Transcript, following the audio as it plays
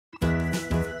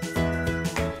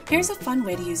Here's a fun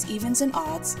way to use evens and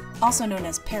odds, also known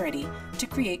as parity, to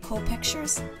create cool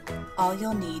pictures. All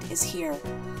you'll need is here: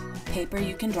 paper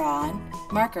you can draw on,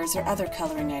 markers or other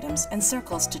coloring items, and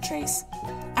circles to trace.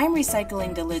 I'm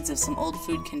recycling the lids of some old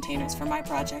food containers for my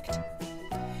project.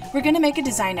 We're going to make a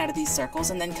design out of these circles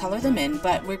and then color them in,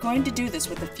 but we're going to do this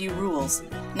with a few rules.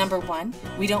 Number 1,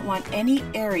 we don't want any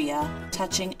area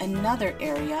touching another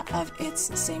area of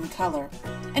its same color.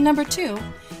 And number 2,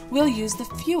 we'll use the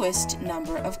fewest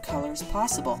number of colors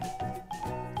possible.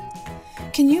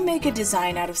 Can you make a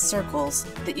design out of circles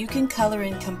that you can color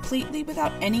in completely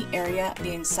without any area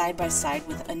being side by side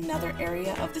with another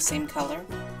area of the same color?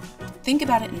 Think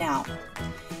about it now.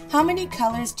 How many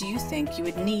colors do you think you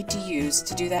would need to use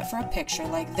to do that for a picture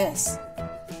like this?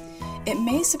 It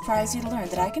may surprise you to learn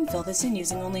that I can fill this in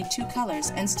using only 2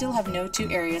 colors and still have no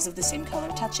 2 areas of the same color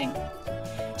touching.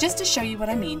 Just to show you what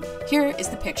I mean, here is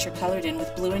the picture colored in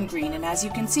with blue and green, and as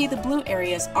you can see, the blue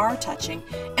areas are touching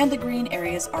and the green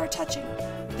areas are touching.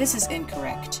 This is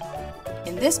incorrect.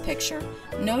 In this picture,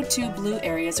 no 2 blue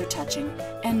areas are touching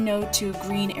and no 2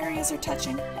 green areas are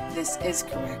touching. This is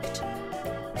correct.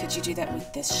 Could you do that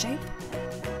with this shape?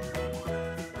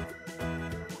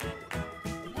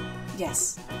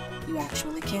 Yes, you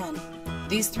actually can.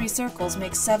 These 3 circles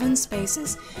make 7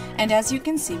 spaces, and as you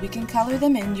can see, we can color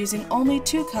them in using only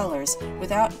 2 colors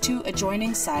without 2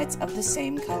 adjoining sides of the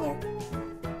same color.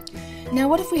 Now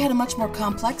what if we had a much more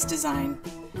complex design?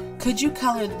 Could you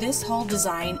color this whole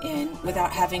design in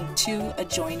without having 2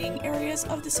 adjoining areas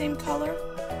of the same color?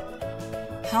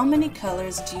 How many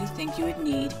colors do you think you would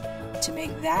need to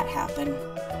make that happen?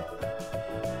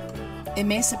 It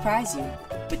may surprise you,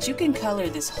 but you can color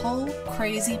this whole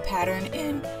crazy pattern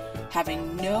in,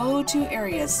 having no 2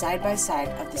 areas side by side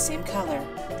of the same color,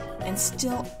 and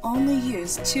still only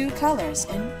use 2 colors,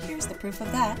 and here's the proof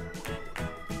of that.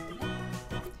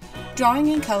 Drawing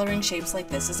and coloring shapes like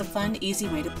this is a fun, easy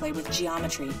way to play with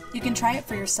geometry. You can try it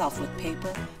for yourself with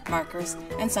paper, markers,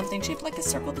 and something shaped like a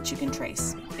circle that you can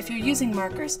trace. If you're using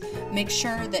markers, make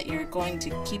sure that you're going to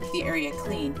keep the area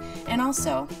clean, and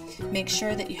also make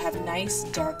sure that you have nice,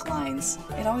 dark lines.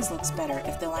 It always looks better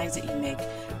if the lines that you make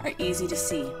are easy to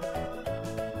see.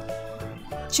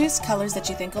 Choose colors that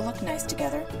you think will look nice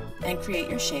together, and create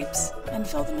your shapes and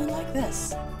fill them in like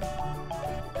this.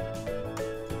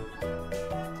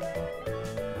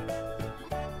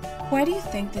 Why do you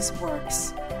think this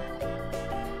works?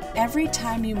 Every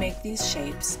time you make these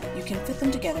shapes, you can fit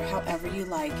them together however you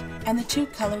like, and the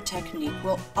 2-color technique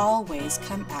will always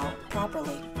come out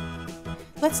properly.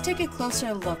 Let's take a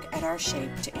closer look at our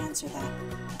shape to answer that.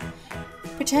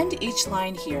 Pretend each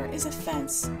line here is a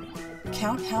fence.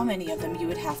 Count how many of them you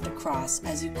would have to cross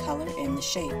as you color in the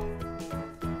shape.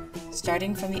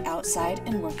 Starting from the outside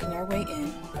and working our way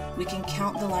in, we can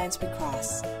count the lines we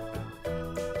cross.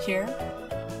 Here,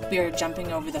 we are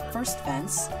jumping over the first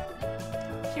fence.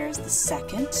 Here's the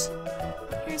second.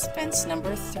 Here's fence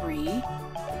number 3.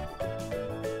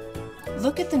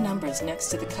 Look at the numbers next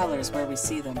to the colors where we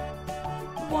see them.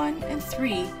 1 and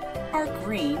 3 are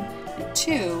green, and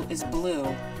 2 is blue.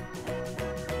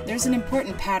 There's an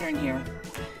important pattern here.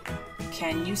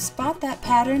 Can you spot that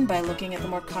pattern by looking at the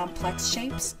more complex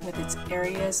shapes with its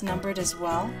areas numbered as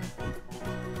well?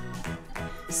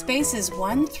 Spaces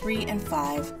 1, 3, and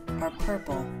 5 are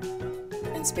purple,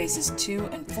 and spaces 2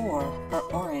 and 4 are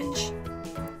orange.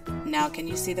 Now can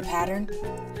you see the pattern?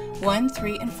 1,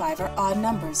 3, and 5 are odd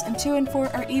numbers, and 2 and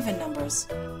 4 are even numbers.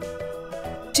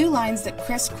 2 lines that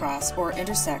crisscross or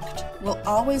intersect will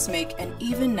always make an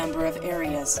even number of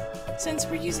areas. Since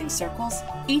we're using circles,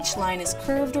 each line is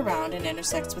curved around and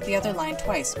intersects with the other line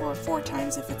twice, or 4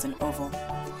 times if it's an oval.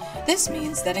 This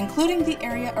means that including the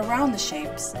area around the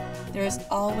shapes, there is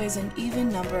always an even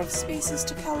number of spaces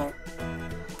to color.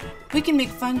 We can make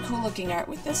fun, cool-looking art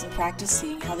with this and practice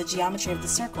seeing how the geometry of the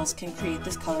circles can create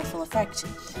this colorful effect.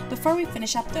 Before we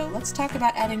finish up though, let's talk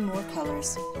about adding more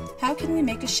colors. How can we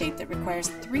make a shape that requires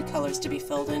 3 colors to be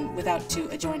filled in without 2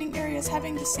 adjoining areas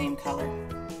having the same color?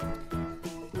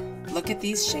 Look at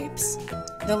these shapes.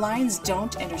 The lines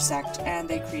don't intersect and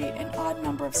they create an odd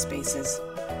number of spaces.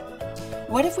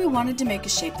 What if we wanted to make a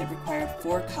shape that required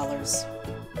 4 colors?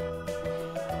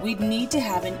 We'd need to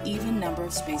have an even number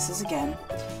of spaces again,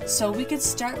 so we could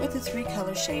start with a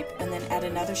 3-color shape and then add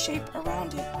another shape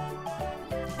around it.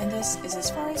 And this is as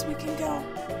far as we can go.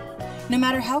 No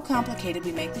matter how complicated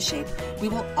we make the shape, we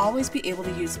will always be able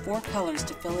to use 4 colors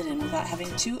to fill it in without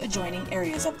having 2 adjoining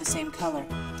areas of the same color.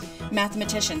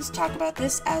 Mathematicians talk about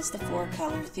this as the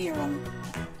 4-color theorem.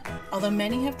 Although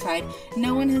many have tried,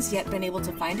 no one has yet been able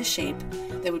to find a shape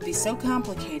that would be so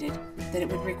complicated that it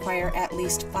would require at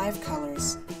least 5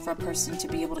 colors for for a person to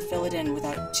be able to fill it in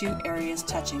without two areas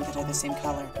touching that are the same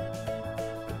color.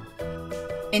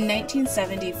 In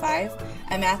 1975,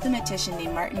 a mathematician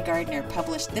named Martin Gardner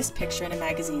published this picture in a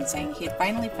magazine saying he had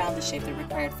finally found the shape that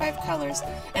required 5 colors,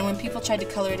 and when people tried to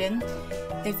color it in,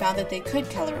 they found that they could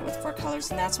color it with 4 colors,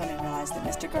 and that's when I realized that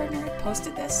Mr. Gardner had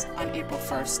posted this on April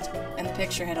 1st, and the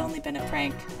picture had only been a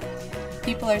prank.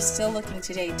 People are still looking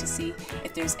today to see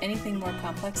if there's anything more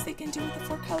complex they can do with the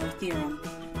 4-color theorem,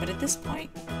 but at this point,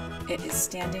 it is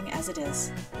standing as it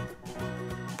is.